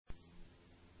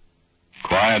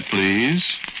Quiet, please.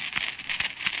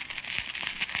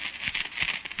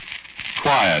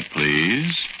 Quiet,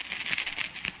 please.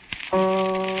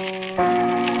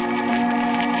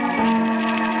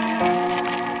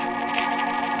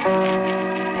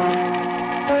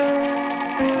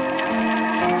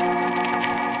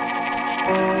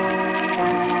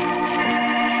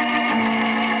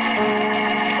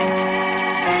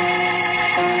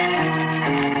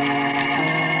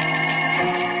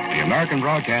 American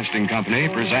Broadcasting Company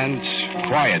presents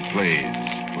Quiet,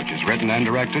 Please, which is written and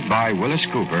directed by Willis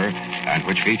Cooper and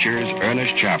which features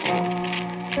Ernest Chappell.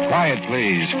 Quiet,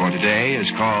 Please for today is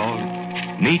called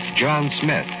Meet John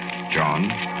Smith.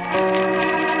 John.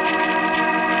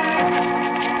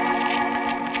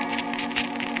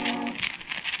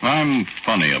 I'm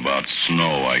funny about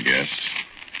snow, I guess.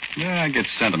 Yeah, I get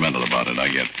sentimental about it. I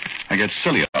get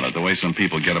silly about it, the way some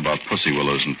people get about pussy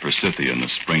willows and forsythia in the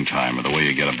springtime, or the way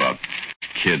you get about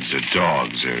kids or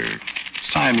dogs or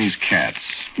Siamese cats.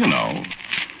 You know.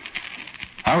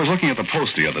 I was looking at the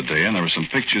Post the other day, and there were some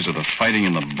pictures of the fighting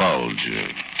in the Bulge.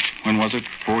 When was it?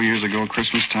 4 years ago,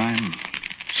 Christmas time?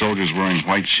 Soldiers wearing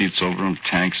white sheets over them,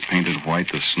 tanks painted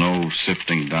white, the snow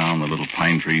sifting down, the little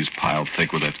pine trees piled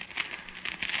thick with it.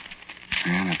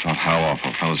 And I thought how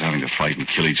awful fellas having to fight and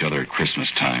kill each other at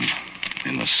Christmas time.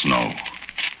 In the snow.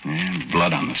 And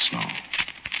blood on the snow.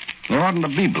 There oughtn't to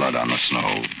be blood on the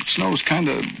snow. Snow's kind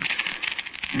of,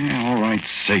 all right,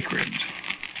 sacred.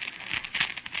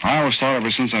 I always thought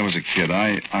ever since I was a kid,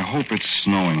 I hope it's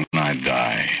snowing when I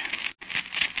die.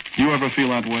 You ever feel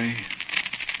that way?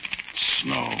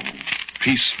 Snow.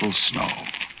 Peaceful snow.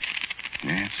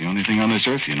 Yeah, it's the only thing on this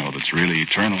earth, that's really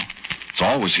eternal. It's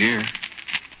always here.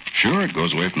 Sure, it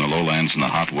goes away from the lowlands in the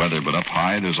hot weather, but up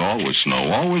high there's always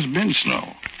snow, always been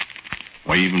snow.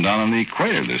 Why, even down on the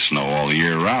equator there's snow all the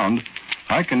year round.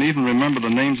 I can even remember the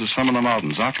names of some of the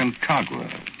mountains.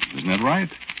 Aconcagua, isn't that right?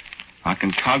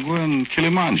 Aconcagua and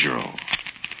Kilimanjaro.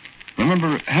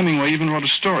 Remember, Hemingway even wrote a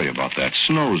story about that.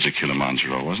 Snows of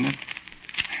Kilimanjaro, wasn't it?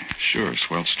 Sure,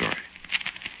 swell story.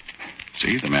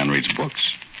 See, the man reads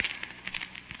books.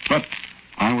 But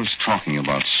I was talking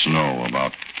about snow,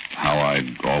 about how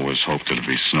I'd always hoped it'd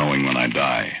be snowing when I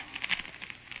die.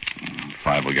 If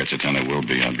I ever get to 10, it will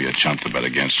be. I'd be a chump to bet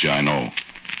against you, I know.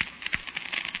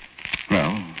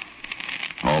 Well,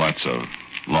 all that's a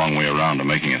long way around to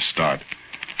making a start.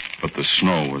 But the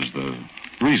snow was the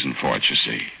reason for it, you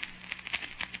see.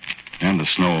 And the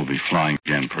snow will be flying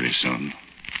again pretty soon.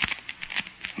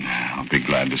 I'll be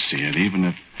glad to see it, even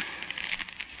if...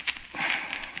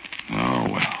 Oh,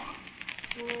 well.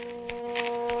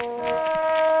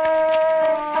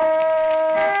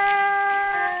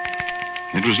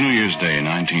 It was New Year's Day,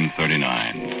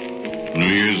 1939. New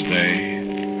Year's Day,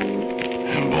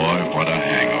 and boy, what a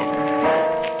hangover.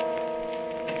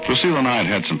 Lucille and I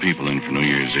had some people in for New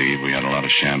Year's Eve. We had a lot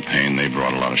of champagne. They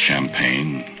brought a lot of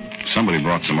champagne. Somebody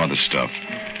brought some other stuff.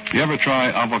 You ever try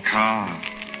avocat?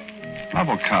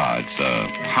 Avocat, it's a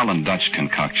Holland Dutch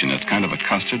concoction. It's kind of a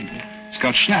custard. It's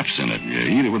got schnapps in it. You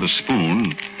eat it with a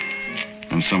spoon,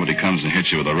 and somebody comes and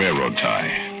hits you with a railroad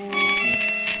tie.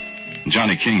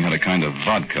 Johnny King had a kind of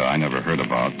vodka I never heard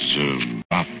about.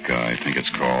 Vodka, I think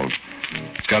it's called.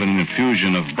 It's got an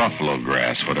infusion of buffalo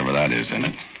grass, whatever that is, in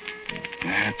it.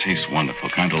 Yeah, it tastes wonderful,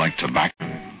 kind of like tobacco.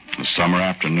 A summer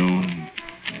afternoon,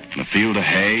 in a field of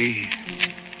hay,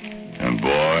 and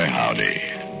boy, howdy.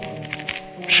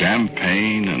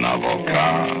 Champagne and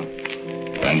avocat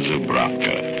and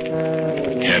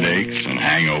Zubravka. Headaches and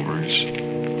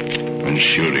hangovers and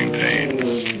shooting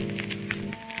pains.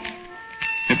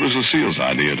 It was Lucille's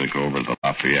idea to go over to the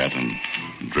Lafayette and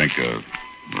drink or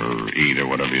eat or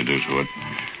whatever you do to it,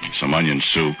 some onion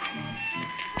soup.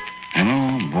 And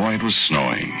oh, boy, it was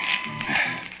snowing.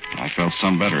 I felt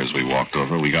some better as we walked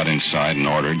over. We got inside and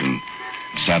ordered and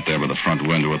sat there by the front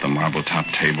window at the marble-top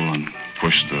table and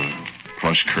pushed the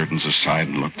plush curtains aside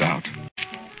and looked out.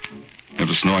 It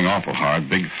was snowing awful hard,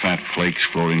 big fat flakes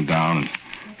floating down and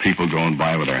people going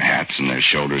by with their hats and their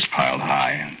shoulders piled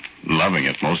high and loving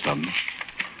it, most of them.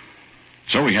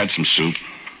 So we had some soup.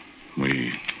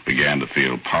 We began to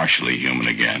feel partially human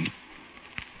again.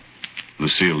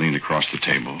 Lucille leaned across the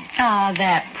table. Oh,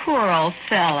 that poor old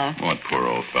fella. What poor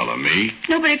old fella, me?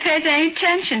 Nobody pays any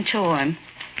attention to him.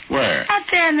 Where? Out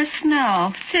there in the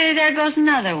snow. See, there goes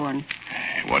another one.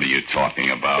 Hey, what are you talking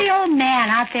about? The old man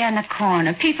out there in the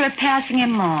corner. People are passing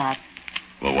him off.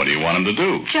 Well, what do you want him to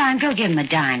do? John, go give him a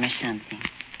dime or something.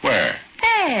 Where?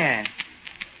 There.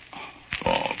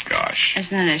 Oh, gosh.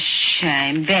 Isn't it a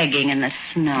shame, begging in the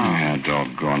snow? Yeah,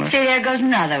 doggone it. See, there goes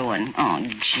another one. Oh,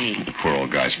 gee. The poor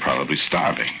old guy's probably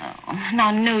starving. Oh,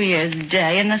 now New Year's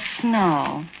Day in the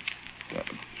snow.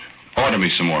 Order me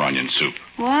some more onion soup.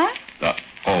 What?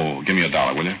 Give me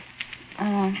 $1, will you?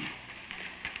 Oh.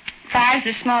 5's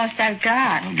the smallest I've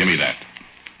got. Give me that.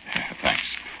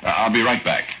 Thanks. I'll be right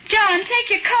back. John, take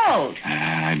your coat.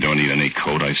 I don't need any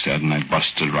coat, I said, and I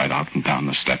busted right out and down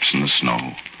the steps in the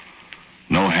snow.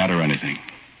 No hat or anything.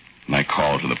 And I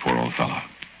called to the poor old fella.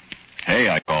 Hey,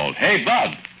 I called. Hey,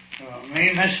 Bud.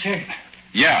 Me, mister?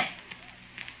 Yeah.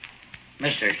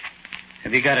 Mister,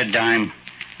 have you got a dime?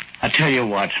 I tell you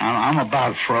what, I'm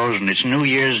about frozen. It's New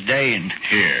Year's Day and...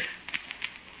 Here.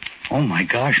 Oh, my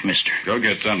gosh, mister. Go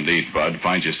get something to eat, Bud.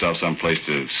 Find yourself someplace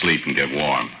to sleep and get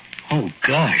warm. Oh,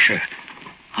 gosh,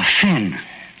 a fin.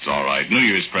 It's all right. New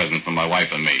Year's present for my wife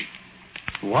and me.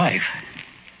 Wife?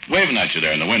 Waving at you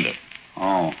there in the window.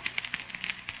 Oh.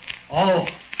 Oh,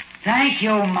 thank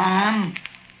you, Mom.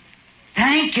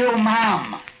 Thank you,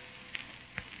 Mom.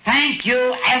 Thank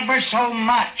you ever so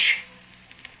much.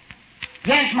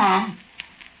 Yes, Mom.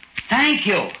 Thank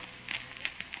you.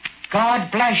 God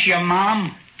bless you,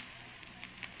 Mom.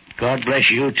 God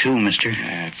bless you, too, mister.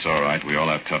 Yeah, it's all right. We all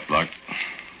have tough luck.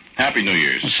 Happy New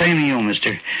Year's. Well, same to you,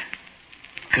 mister.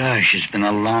 Gosh, it's been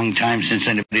a long time since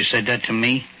anybody said that to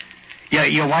me. Yeah,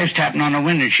 your wife's tapping on the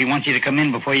window. She wants you to come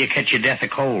in before you catch your death of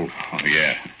cold. Oh,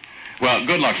 yeah. Well,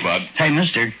 good luck, Bud. Hey,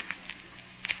 mister.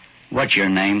 What's your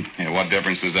name? Yeah, what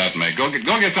difference does that make? Go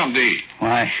get something to eat.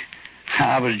 Why,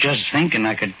 I was just thinking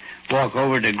I could walk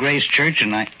over to Grace Church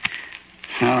and I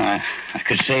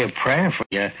could say a prayer for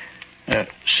you,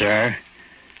 sir.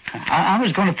 I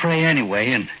was going to pray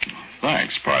anyway, and...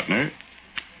 Thanks, partner.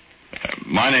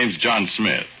 My name's John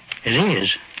Smith. It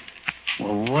is?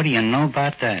 Well, what do you know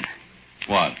about that?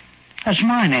 What? That's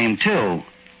my name, too.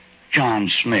 John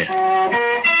Smith.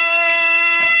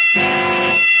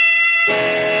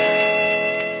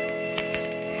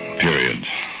 Period.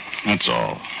 That's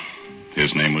all.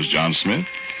 His name was John Smith.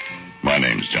 My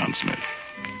name's John Smith.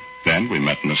 Then we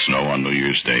met in the snow on New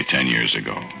Year's Day 10 years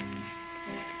ago.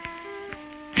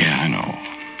 Yeah, I know.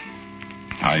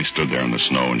 I stood there in the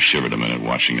snow and shivered a minute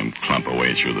watching him clump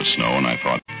away through the snow, and I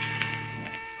thought,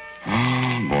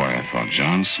 oh, boy, I thought,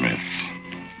 John Smith.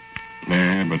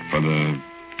 There, but for the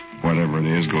whatever it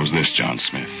is goes this John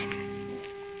Smith.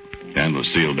 And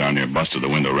Lucille down there busted the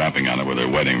window, rapping on it with her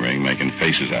wedding ring, making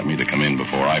faces at me to come in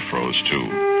before I froze, too.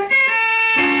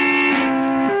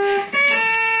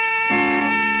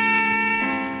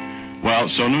 Well,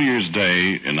 so New Year's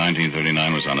Day in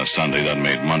 1939 was on a Sunday. That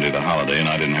made Monday the holiday, and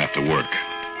I didn't have to work.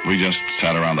 We just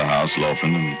sat around the house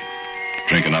loafing and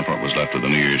drinking up what was left of the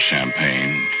New Year's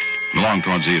champagne. Along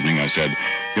towards evening, I said,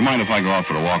 you mind if I go out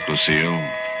for a walk, Lucille?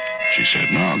 She said,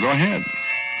 no, go ahead.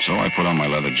 So I put on my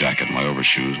leather jacket and my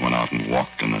overshoes, went out and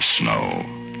walked in the snow.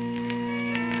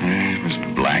 It was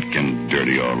black and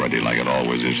dirty already, like it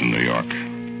always is in New York.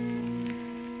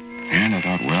 And I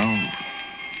thought, well,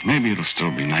 maybe it'll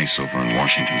still be nice over in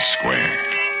Washington Square.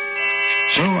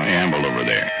 So I ambled over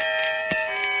there.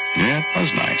 Yeah, it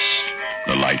was nice.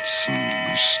 The lights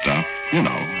and stuff, you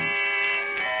know.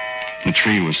 The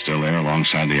tree was still there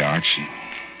alongside the arch,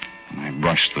 and I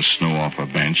brushed the snow off a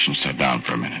bench and sat down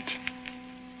for a minute.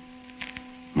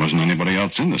 Wasn't anybody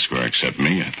else in the square except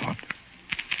me, I thought.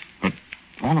 But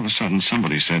all of a sudden,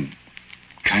 somebody said,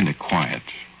 kind of quiet.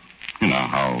 You know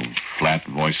how flat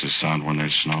voices sound when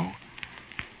there's snow?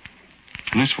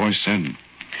 And this voice said,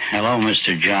 hello,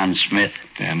 Mr. John Smith.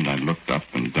 And I looked up,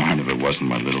 and darn if it wasn't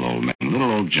my little old man,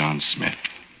 little old John Smith.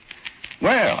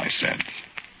 Well, I said,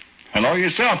 hello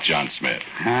yourself, John Smith.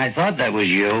 I thought that was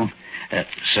you,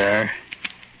 sir.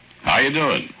 How you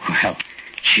doing? Well,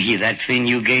 gee, that thing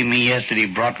you gave me yesterday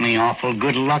brought me awful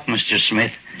good luck, Mr.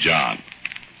 Smith. John.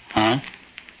 Huh?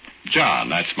 John,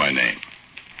 that's my name.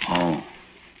 Oh.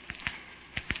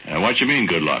 What you mean,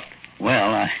 good luck?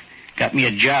 Well, I got me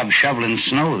a job shoveling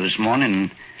snow this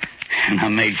morning, and I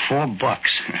made $4.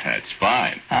 That's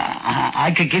fine.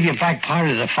 I could give you back part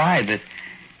of the 5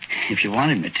 if you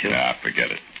wanted me to. Yeah,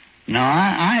 forget it. No,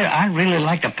 I'd really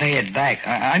like to pay it back.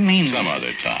 I mean... Some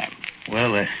other time.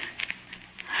 Well,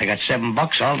 I got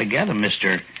 $7 altogether,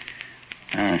 Mr.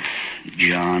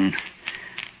 John.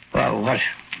 Well, what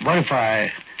if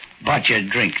I bought you a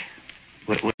drink?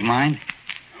 Would you mind?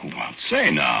 Well,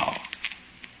 say now.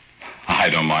 I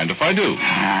don't mind if I do.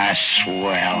 Ah,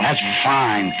 swell. That's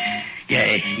fine.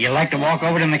 You like to walk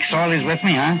over to McSorley's with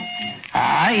me, huh?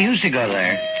 I used to go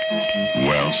there.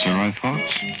 Well, sir, I thought.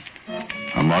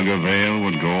 A mug of ale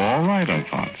would go all right, I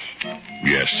thought.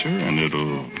 Yes, sir, and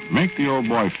it'll make the old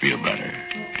boy feel better.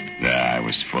 Yeah, I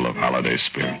was full of holiday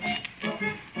spirit.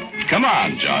 Come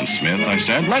on, John Smith, I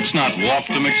said. Let's not walk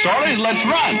to McSorley's. Let's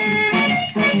run.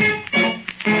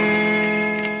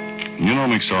 You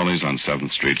know McSorley's on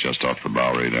 7th Street, just off the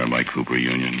Bowery, there by Cooper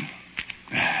Union.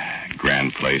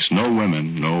 Grand place. No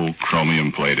women, no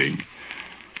chromium plating.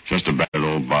 Just a battered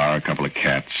old bar, a couple of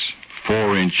cats,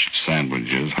 4-inch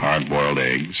sandwiches, hard-boiled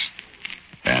eggs,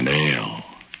 and ale.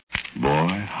 Boy,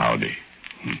 howdy.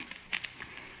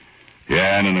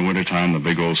 Yeah, and in the wintertime, the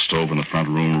big old stove in the front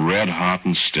room, red hot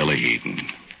and still a-heating.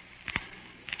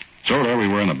 So there we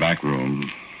were in the back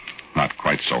room, not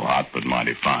quite so hot, but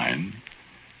mighty fine,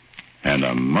 and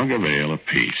a mug of ale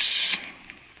apiece.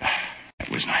 That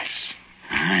was nice.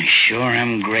 I sure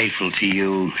am grateful to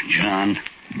you, John.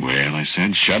 Well, I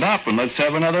said, shut up and let's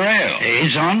have another ale.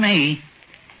 It's on me.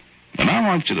 And I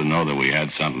want you to know that we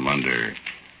had something under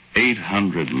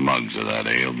 800 mugs of that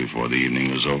ale before the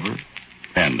evening was over.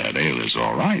 And that ale is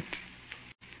all right.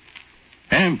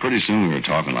 And pretty soon we were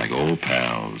talking like old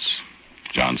pals,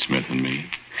 John Smith and me.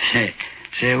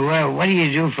 Say, well, what do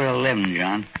you do for a living,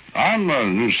 John? I'm a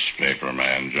newspaper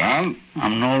man, John.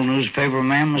 I'm an old newspaper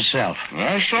man myself.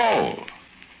 That's so,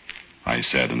 I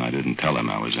said, and I didn't tell him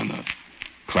I was in the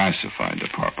classified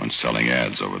department selling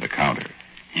ads over the counter.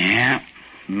 Yeah,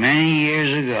 many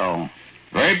years ago.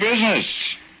 Great business,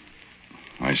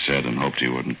 I said, and hoped he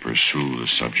wouldn't pursue the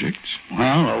subject.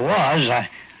 Well, it was.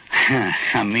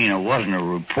 I mean, it wasn't a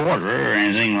reporter or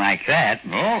anything like that.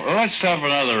 Well, let's have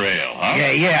another ale, huh?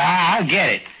 Yeah, I'll get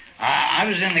it. I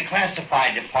was in the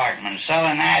classified department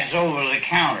selling ads over the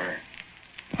counter.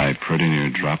 I pretty near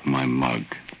dropped my mug,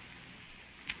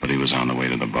 but he was on the way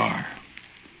to the bar.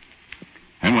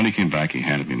 And when he came back, he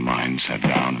handed me mine, sat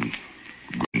down, and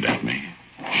grinned at me.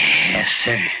 Yes,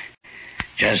 sir.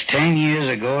 Just 10 years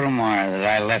ago tomorrow that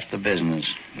I left the business.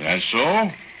 That's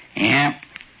so? Yeah.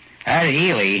 That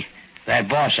Healy, that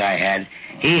boss I had,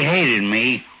 he hated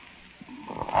me.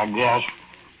 I guess.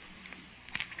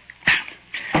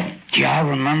 Do y'all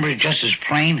remember it just as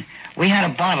plain? We had a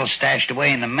bottle stashed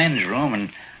away in the men's room,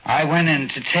 and I went in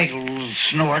to take a little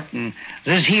snort, and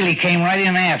this Healy came right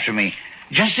in after me,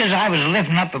 just as I was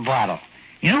lifting up the bottle.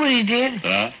 You know what he did?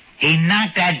 Huh? He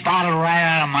knocked that bottle right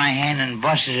out of my hand and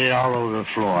busted it all over the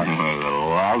floor.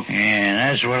 Yeah,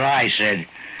 that's what I said.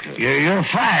 You're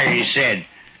fired, he said.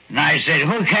 And I said,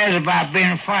 who cares about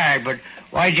being fired, but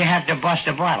why'd you have to bust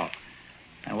a bottle?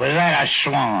 And with that, I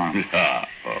swung on him.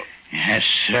 Yes,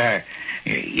 sir.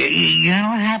 You know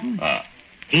what happened?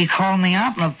 He called me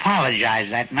up and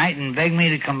apologized that night and begged me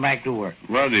to come back to work.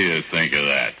 What do you think of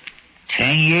that?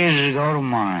 10 years ago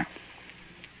tomorrow.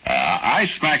 I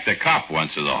smacked a cop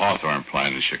once at the Hawthorne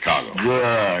plant in Chicago.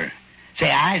 Good. Say,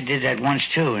 I did that once,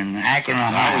 too, in Akron,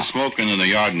 Ohio. I was smoking in the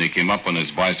yard, and he came up on his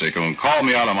bicycle and called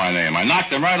me out of my name. I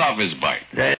knocked him right off his bike.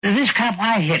 This cop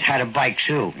I hit had a bike,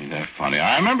 too. Isn't that funny?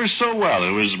 I remember so well.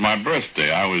 It was my birthday.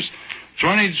 I was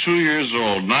 22 years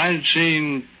old,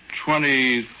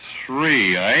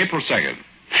 1923, April 2nd.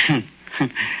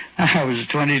 I was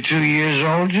 22 years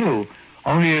old, too.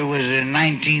 Only it was in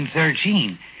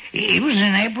 1913. It was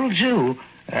in April, too,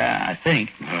 I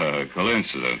think.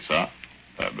 Coincidence, huh?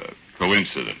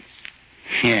 Coincidence.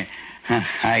 Yeah,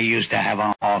 I used to have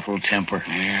an awful temper.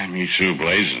 Yeah, me too,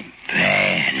 blazing.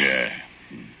 Bad. Yeah.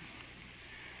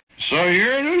 So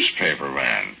you're a newspaper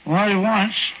man? Was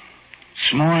once.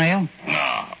 Small ale?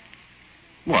 No.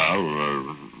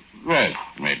 Well, red,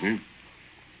 maybe.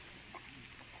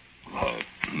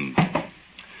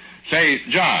 Say,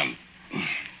 John,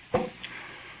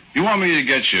 you want me to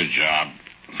get you a job?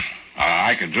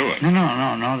 I could do it.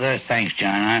 No. Thanks,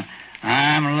 John.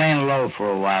 I'm laying low for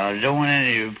a while. I don't want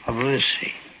any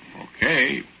publicity.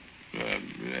 Okay.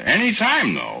 Any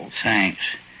time, though. Thanks.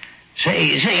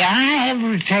 Say, I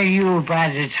ever tell you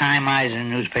about the time I was a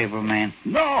newspaper man?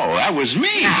 No, that was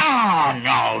me.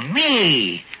 No,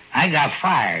 me. I got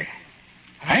fired.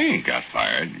 I ain't got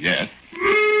fired yet.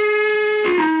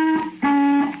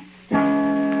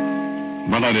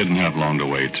 But I didn't have long to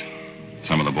wait.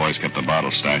 Some of the boys kept the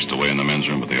bottle stashed away in the men's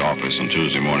room at the office, and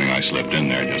Tuesday morning I slipped in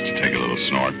there just to take a little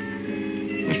snort.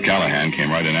 Miss Callahan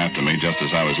came right in after me just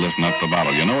as I was lifting up the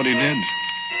bottle. You know what he did?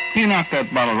 He knocked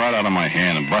that bottle right out of my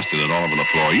hand and busted it all over the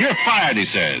floor. You're fired, he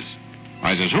says.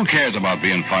 I says, who cares about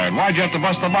being fired? Why'd you have to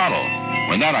bust the bottle?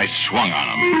 With that, I swung on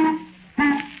him.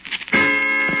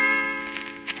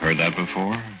 Heard that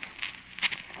before?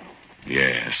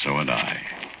 Yeah, so had I.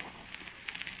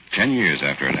 10 years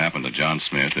after it happened to John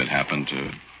Smith, it happened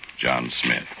to John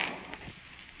Smith.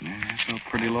 Yeah, I felt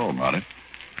pretty low about it.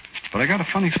 But I got a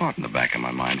funny thought in the back of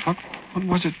my mind. What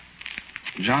was it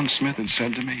John Smith had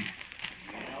said to me?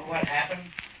 You know what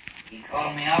happened? He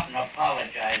called me up and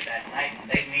apologized that night and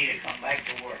begged me to come back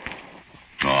to work.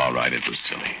 All right, it was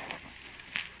silly.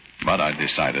 But I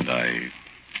decided I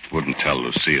wouldn't tell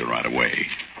Lucille right away.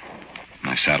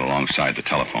 And I sat alongside the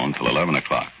telephone till 11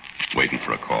 o'clock, waiting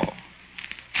for a call.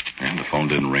 And the phone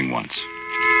didn't ring once.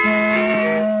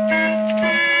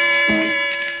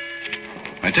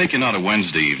 I take you now to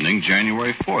Wednesday evening,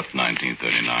 January 4th,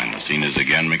 1939. The scene is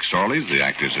again McSorley's. The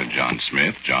actors are John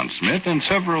Smith, and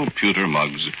several pewter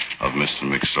mugs of Mr.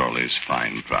 McSorley's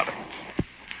fine product.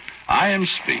 I am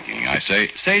speaking. I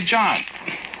say, John,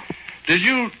 did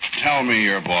you tell me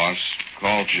your boss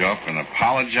called you up and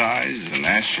apologized and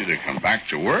asked you to come back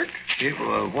to work?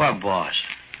 What boss?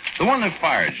 The one that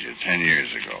fired you 10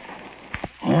 years ago.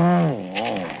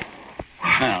 Oh.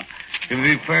 Well, to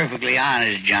be perfectly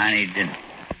honest, Johnny,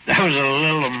 that was a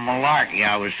little malarkey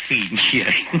I was feeding you.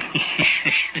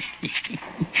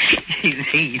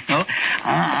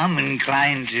 I'm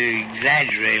inclined to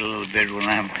exaggerate a little bit when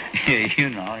I'm,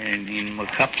 in my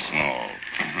cups. Oh.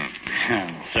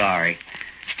 I'm sorry.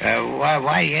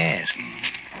 Why you ask?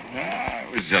 I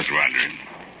was just wondering.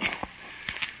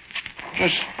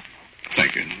 Just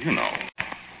thinking,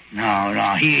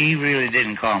 No, he really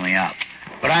didn't call me up.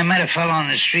 But I met a fellow on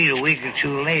the street a week or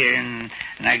two later, and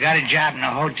I got a job in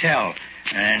a hotel,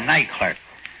 night clerk.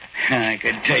 I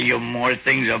could tell you more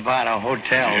things about a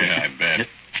hotel. Yeah, I bet.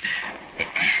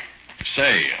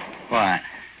 Say. What?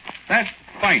 That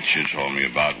fight you told me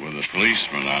about with a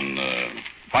policeman on the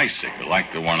bicycle,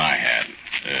 like the one I had.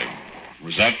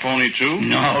 Was that phony, too?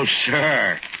 No,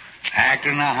 sir.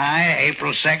 Akron, Ohio,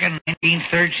 April 2nd,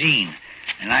 1913.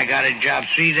 And I got a job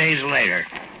 3 days later.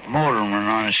 Motorman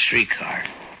on a streetcar.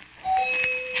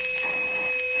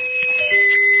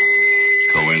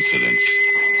 Coincidence.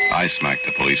 I smacked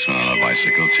a policeman on a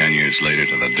bicycle 10 years later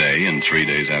to the day, and 3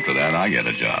 days after that, I get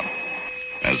a job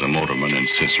as a motorman in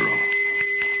Cicero.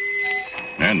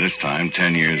 And this time,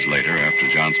 10 years later, after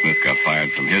John Smith got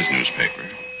fired from his newspaper,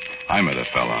 I met a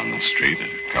fella on the street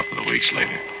a couple of weeks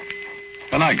later,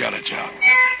 and I got a job.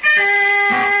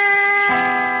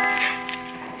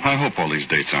 I hope all these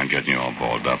dates aren't getting you all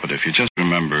balled up, but if you just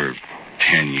remember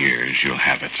 10 years, you'll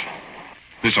have it.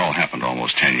 This all happened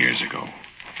almost 10 years ago.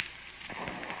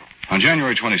 On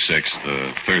January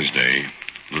 26th, Thursday,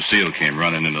 Lucille came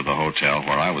running into the hotel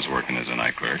where I was working as a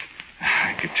night clerk.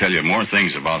 I could tell you more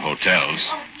things about hotels.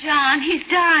 Oh, John, he's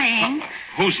dying.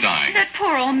 Who's dying? That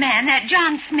poor old man, that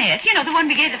John Smith. You know, the one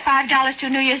we gave the $5 to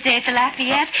New Year's Day at the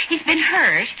Lafayette. He's been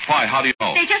hurt. Why? How do you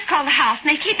know? They just called the house,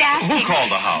 and they keep asking. Who called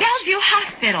the house? Bellevue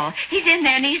Hospital. He's in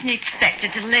there, and he's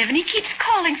expected to live, and he keeps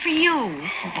calling for you.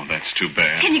 Oh, that's too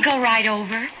bad. Can you go right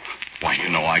over? Why,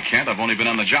 I can't. I've only been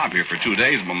on the job here for 2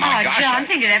 days, but my gosh. John,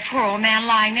 think of that poor old man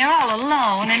lying there all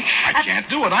alone, and... I can't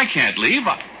do it. I can't leave.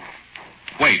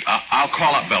 Wait, I'll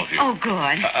call up Bellevue. Oh,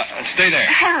 good. Stay there.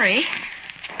 Hurry.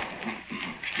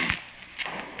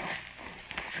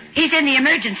 He's in the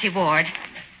emergency ward.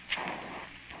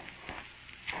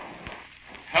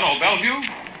 Hello, Bellevue?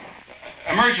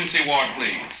 Emergency ward,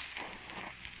 please.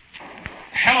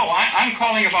 Hello, I'm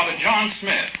calling about a John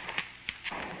Smith.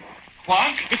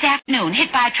 What? This afternoon,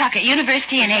 hit by a truck at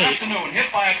University and 8. This afternoon,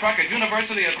 hit by a truck at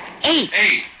University at... 8.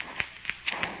 8.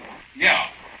 Yeah.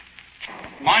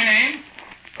 My name?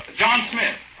 John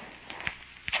Smith.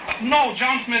 No,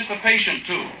 John Smith's a patient,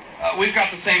 too. We've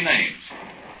got the same names.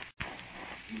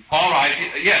 All right.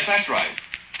 Yes, that's right.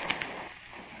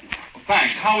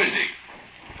 Thanks. How is he?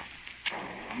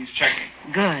 He's checking.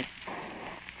 Good.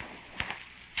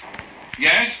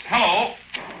 Yes? Hello?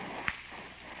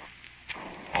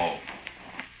 Oh.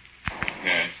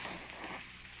 Yes.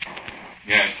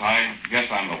 Yes, I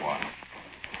guess I'm the one.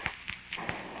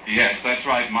 Yes, that's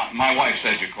right. My wife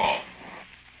said you called.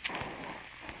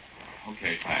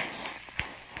 Okay, thanks.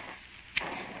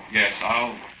 Yes,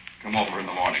 I'll come over in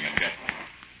the morning and get them.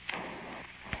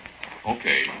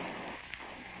 Okay.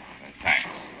 Thanks.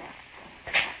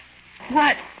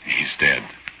 What? He's dead.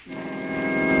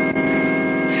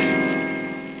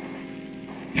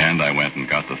 And I went and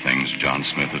got the things John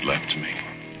Smith had left to me.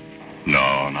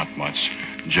 No, not much.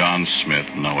 John Smith,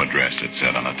 no address, it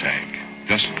said on a tag.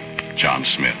 Just John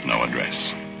Smith, no address.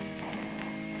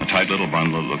 A tight little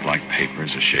bundle that looked like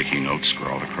papers, a shaky note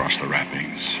scrawled across the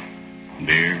wrappings.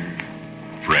 Dear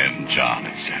friend John,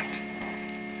 it said.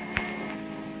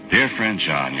 Dear friend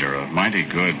John, you're a mighty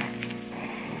good...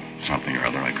 something or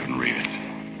other, I couldn't read it.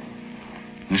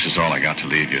 This is all I got to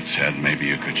leave you, it said. Maybe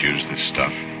you could use this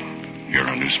stuff. You're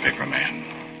a newspaper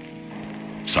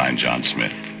man. Signed, John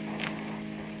Smith.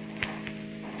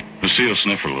 Lucille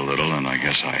sniffled a little, and I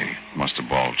guess I must have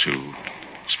bawled, too.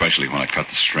 Especially when I cut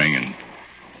the string and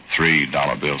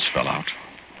 $3 bills fell out.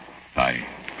 I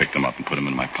picked them up and put them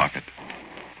in my pocket.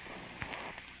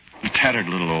 A tattered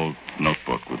little old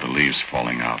notebook with the leaves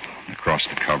falling out. Across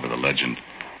the cover, the legend,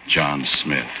 John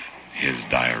Smith, his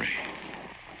diary.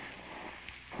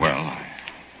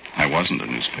 wasn't a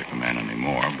newspaper man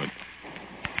anymore, but...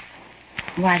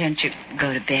 Why don't you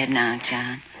go to bed now,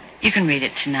 John? You can read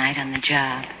it tonight on the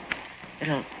job.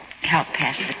 It'll help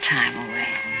pass the time away.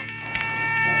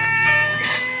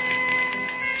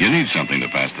 You need something to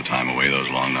pass the time away those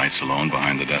long nights alone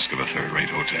behind the desk of a third-rate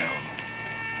hotel.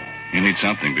 You need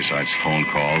something besides phone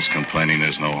calls, complaining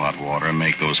there's no hot water,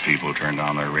 make those people turn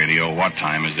down their radio. What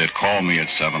time is it? Call me at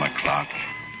 7 o'clock.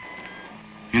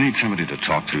 You need somebody to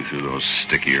talk to through those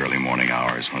sticky early morning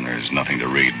hours when there's nothing to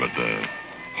read but the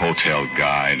hotel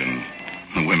guide and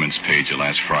the women's page of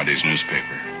last Friday's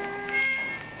newspaper.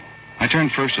 I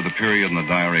turned first to the period in the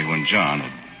diary when John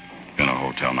had been a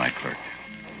hotel night clerk.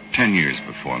 10 years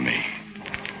before me.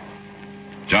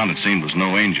 John, it seemed, was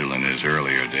no angel in his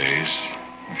earlier days.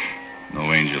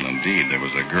 No angel indeed. There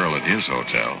was a girl at his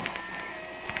hotel.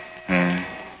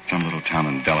 Some little town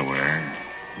in Delaware.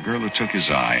 A girl who took his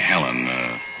eye, Helen,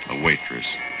 a waitress.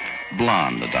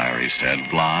 Blonde, the diary said.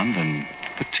 Blonde and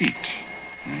petite.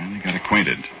 And they got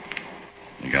acquainted.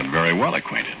 They got very well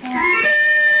acquainted.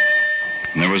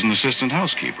 And there was an assistant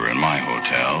housekeeper in my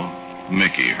hotel.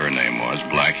 Mickey, her name was.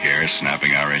 Black hair,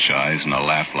 snapping Irish eyes, and a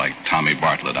laugh like Tommy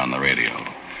Bartlett on the radio.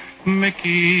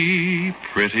 Mickey,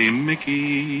 pretty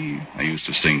Mickey. I used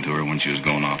to sing to her when she was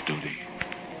going off duty.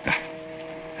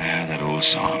 That old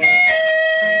song.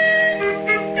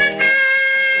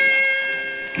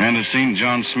 And it seemed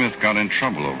John Smith got in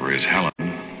trouble over his Helen.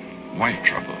 Wife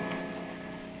trouble.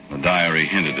 The diary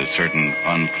hinted at certain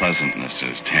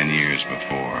unpleasantnesses 10 years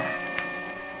before.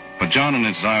 But John in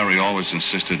his diary always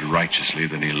insisted righteously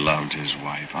that he loved his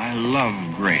wife. I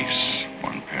love Grace,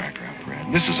 one paragraph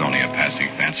read. This is only a passing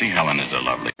fancy. Helen is a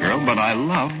lovely girl, but I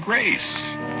love Grace.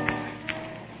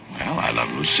 Well, I love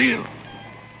Lucille.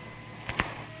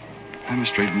 I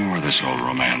must read more of this old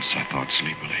romance, I thought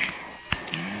sleepily.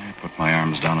 I put my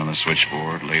arms down on the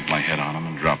switchboard, laid my head on them,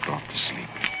 and dropped off to sleep.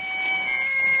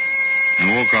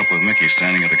 And woke up with Mickey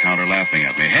standing at the counter laughing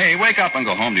at me. Hey, wake up and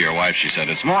go home to your wife, she said.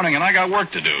 It's morning and I got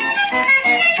work to do.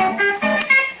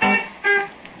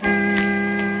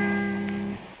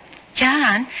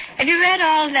 John, have you read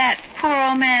all that poor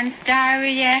old man's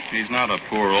diary yet? He's not a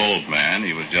poor old man.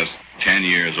 He was just 10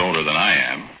 years older than I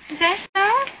am. Is that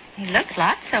so? He looks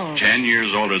lots older. 10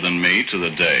 years older than me to the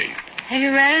day. Have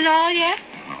you read it all yet?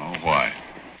 Oh, why?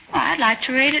 Well, I'd like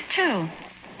to read it, too.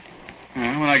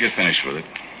 When I get finished with it.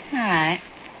 All right.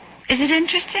 Is it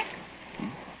interesting?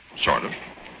 Sort of.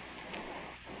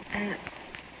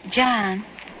 John.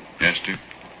 Yes, dear?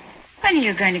 When are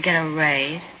you going to get a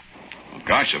raise? Well,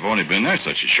 gosh, I've only been there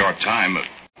such a short time.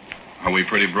 Are we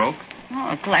pretty broke?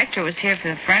 Well, the collector was here for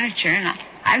the furniture, and I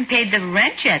haven't paid the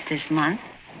rent yet this month.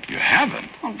 You haven't?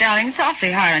 Oh, darling, it's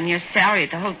awfully hard on your salary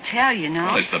at the hotel, you know.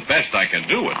 Well, it's the best I can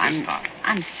do at this time.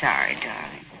 I'm sorry,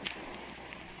 darling.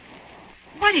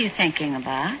 What are you thinking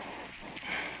about?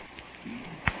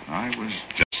 I was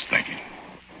just thinking.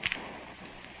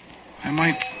 I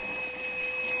might...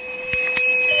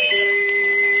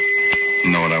 You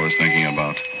know what I was thinking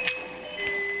about?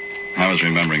 I was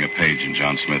remembering a page in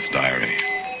John Smith's diary.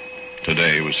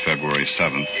 Today was February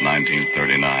 7th,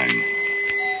 1939.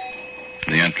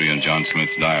 The entry in John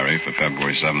Smith's diary for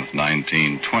February 7th,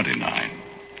 1929.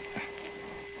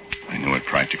 I knew it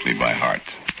practically by heart.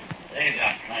 They've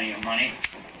got plenty of money.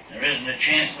 There isn't a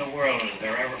chance in the world of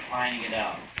their ever finding it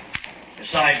out.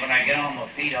 Besides, when I get on my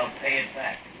feet, I'll pay it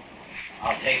back.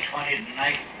 I'll take 20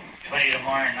 tonight, 20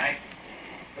 tomorrow night.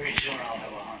 Pretty soon I'll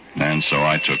have 100. And so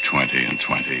I took 20 and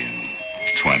 20 and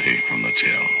 20 from the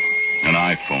till. And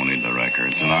I phoned the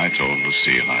records, and I told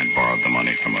Lucille I'd borrowed the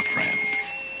money from a friend.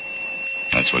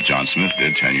 That's what John Smith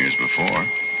did 10 years before.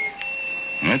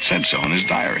 And it said so in his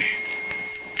diary.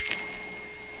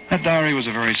 That diary was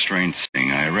a very strange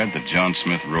thing. I read that John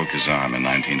Smith broke his arm in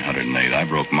 1908. I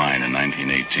broke mine in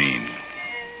 1918.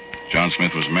 John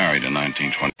Smith was married in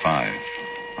 1925.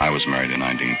 I was married in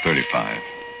 1935.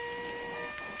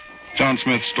 John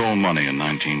Smith stole money in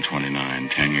 1929.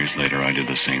 10 years later, I did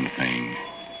the same thing.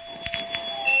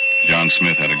 John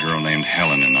Smith had a girl named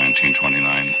Helen in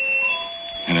 1929.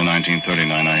 And in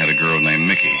 1939, I had a girl named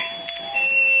Mickey.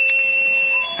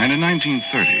 And in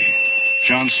 1930,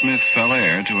 John Smith fell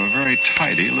heir to a very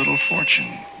tidy little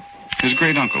fortune. His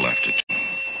great-uncle left it to him.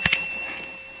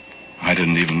 I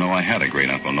didn't even know I had a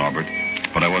great-uncle Norbert,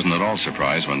 but I wasn't at all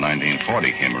surprised when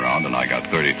 1940 came around and I got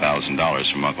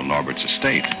 $30,000 from Uncle Norbert's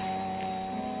estate.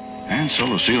 And so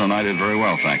Lucille and I did very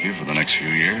well, thank you, for the next few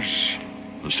years.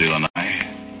 Lucille and I,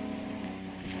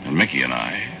 and Mickey and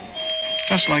I,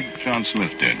 just like John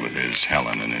Smith did with his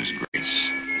Helen and his Grace.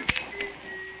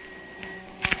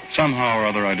 Somehow or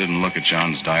other, I didn't look at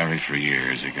John's diary for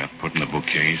years. It got put in the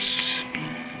bookcase.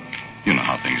 You know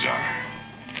how things are.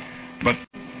 But,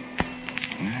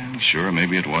 well, sure,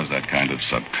 maybe it was that kind of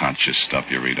subconscious stuff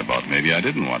you read about. Maybe I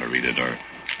didn't want to read it, or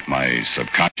my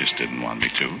subconscious didn't want me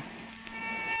to.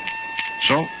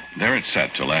 So, there it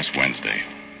sat till last Wednesday.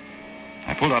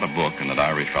 I pulled out a book, and the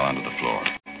diary fell onto the floor.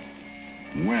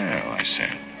 Well, I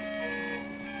said.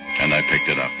 And I picked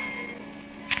it up.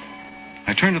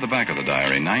 I turned to the back of the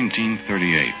diary,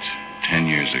 1938, 10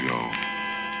 years ago.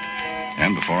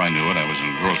 And before I knew it, I was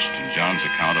engrossed in John's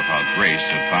account of how Grace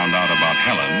had found out about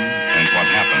Helen and what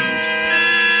happened.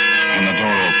 And the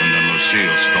door opened and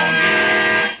Lucille stormed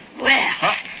in. Well,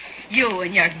 Huh? you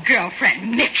and your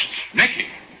girlfriend, Mickey. Mickey?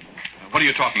 What are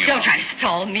you talking Don't about? try to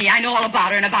stall me. I know all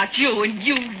about her and about you and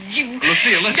you.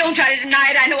 Lucille, listen. Don't try to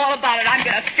deny it. I know all about it. I'm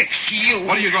going to fix you.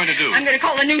 What are you going to do? I'm going to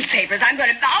call the newspapers.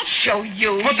 I'll show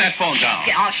you. Put that phone down.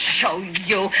 Yeah, I'll show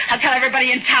you. I'll tell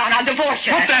everybody in town. I'll divorce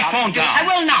you. Put That's that what I'll phone do. down. I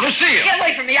will not. Lucille. Get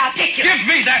away from me. I'll take you. Give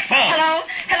me that phone. Hello?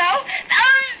 Hello?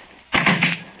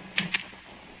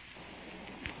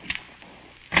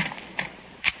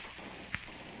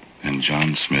 And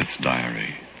John Smith's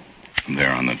diary,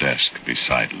 there on the desk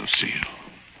beside Lucille.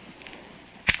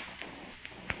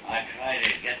 I tried to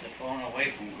get the phone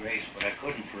away from Grace, but I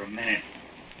couldn't for a minute.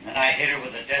 And then I hit her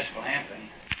with a desk lamp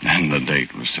And the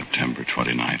date was September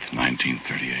 29th,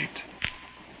 1938.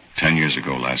 10 years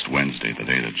ago, last Wednesday, the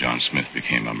day that John Smith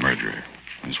became a murderer,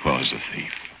 as well as a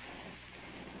thief.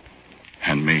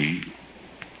 And me,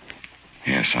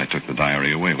 yes, I took the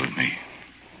diary away with me.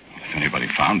 If anybody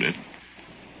found it,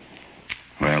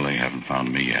 well, they haven't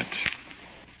found me yet.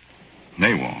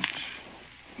 They won't.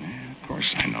 Yeah, of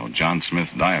course I know. John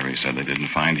Smith's diary said they didn't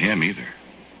find him either.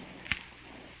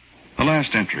 The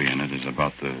last entry in it is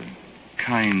about the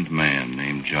kind man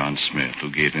named John Smith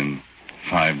who gave him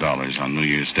 $5 on New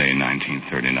Year's Day,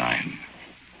 1939.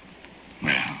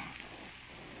 Well,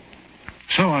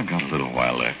 so I've got a little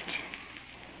while left.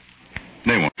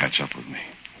 They won't catch up with me.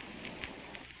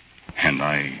 And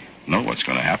I know what's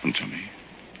going to happen to me.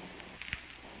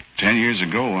 10 years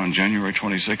ago, on January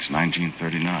 26,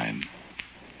 1939,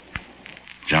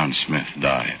 John Smith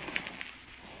died.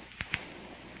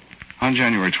 On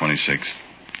January 26,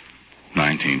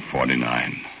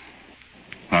 1949,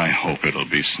 I hope it'll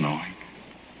be snowing.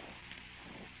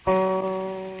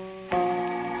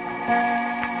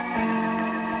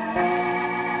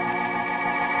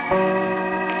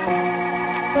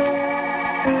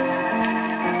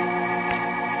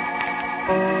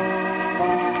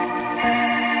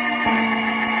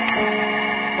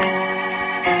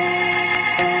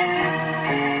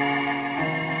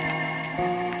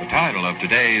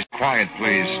 Today's Quiet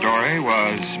Please story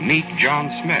was Meet John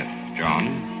Smith, John.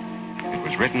 It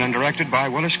was written and directed by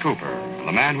Willis Cooper. And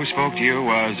the man who spoke to you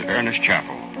was Ernest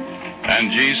Chappell.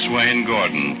 And G. Swain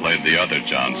Gordon played the other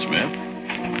John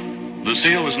Smith.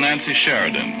 Lucille was Nancy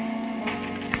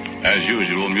Sheridan. As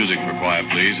usual, music for Quiet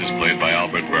Please is played by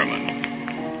Albert Berman.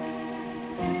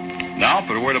 Now,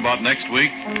 for a word about next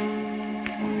week,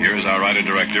 here is our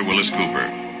writer-director, Willis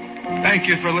Cooper. Thank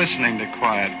you for listening to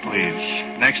Quiet Please.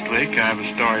 Next week, I have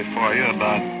a story for you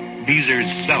about Beezer's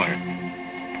Cellar.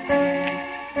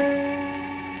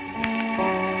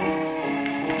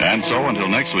 And so, until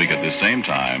next week at this same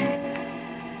time,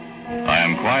 I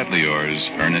am quietly yours,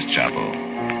 Ernest Chappell.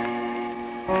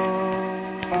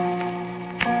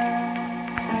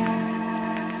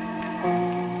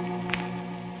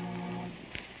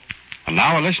 And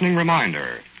now a listening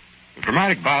reminder. The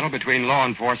dramatic battle between law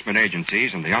enforcement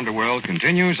agencies and the underworld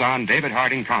continues on David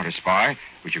Harding Counter Spy,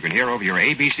 which you can hear over your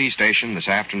ABC station this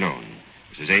afternoon.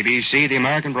 This is ABC, the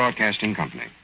American Broadcasting Company.